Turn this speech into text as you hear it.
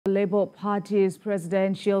Labour Party's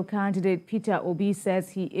presidential candidate Peter Obi says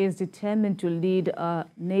he is determined to lead a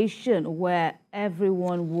nation where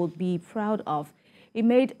everyone would be proud of. He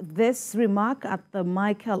made this remark at the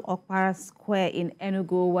Micheal Okpara Square in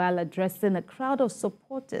Enugu while addressing a crowd of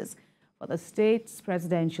supporters for the state's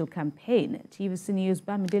presidential campaign. TVC News'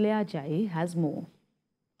 Bamidele Ajayi has more.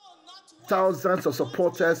 Thousands of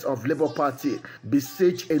supporters of Labour Party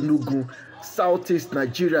besieged Enugu, southeast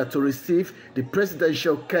Nigeria, to receive the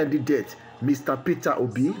presidential candidate, Mr. Peter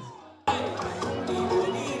Obi.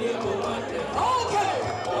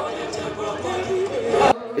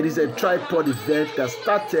 It is a tripod event that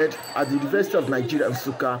started at the University of Nigeria,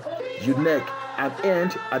 Nsukka, UNEC, and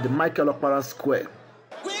ended at the Micheal Okpara Square.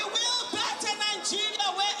 We will better Nigeria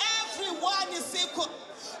where everyone is equal,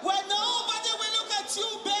 where nobody will look at you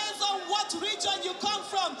based on what region you come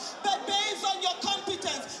from, but based on your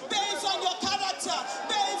competence, based on your character,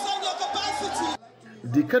 based on your capacity.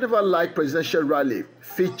 The carnival-like presidential rally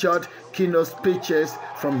featured keynote speeches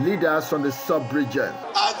from leaders from the sub-region.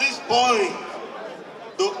 At this point,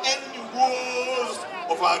 to end the woes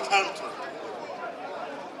of our country,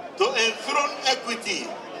 to enthrone equity,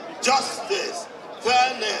 justice,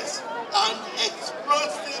 fairness, and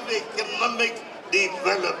explosive economic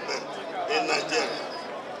development in Nigeria.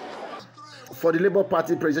 For the Labour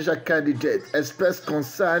Party presidential candidate, expressed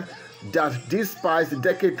concern that despite the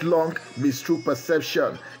decade-long misrule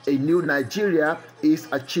perception, a new Nigeria is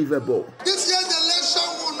achievable. This year's election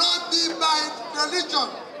will not be by religion.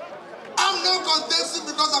 I'm not contesting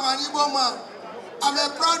because I'm an Igbo man. I'm a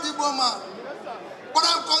proud Igbo man. But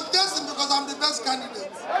I'm contesting because I'm the best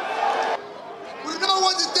candidate. We know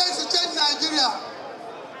what it takes to change Nigeria,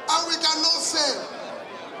 and we cannot fail.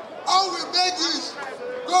 All we beg is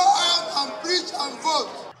go out and preach and vote.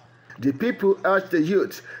 The people urge the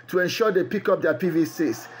youth to ensure they pick up their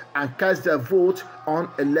PVCs and cast their vote on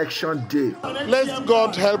election day. Let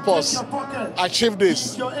God help us achieve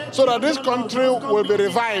this so that this country will be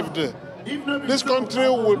revived. This country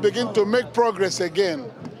will begin to make progress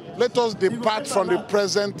again. Let us depart from the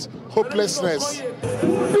present hopelessness.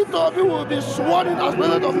 Peter Obi will be sworn in as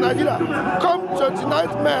president of Nigeria come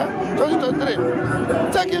 29th May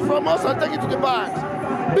 2023. Take it from us and take it to the bank.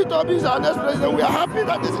 Peter Obi is our next president. We are happy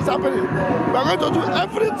that this is happening. We are going to do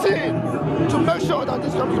everything to make sure that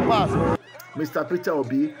this comes to pass. Mr. Peter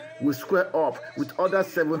Obi will square up with other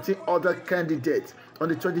 17 other candidates on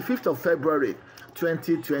the 25th of February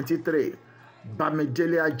 2023.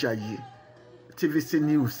 Bamidele Ajayi, TVC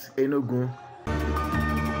News, Enugu.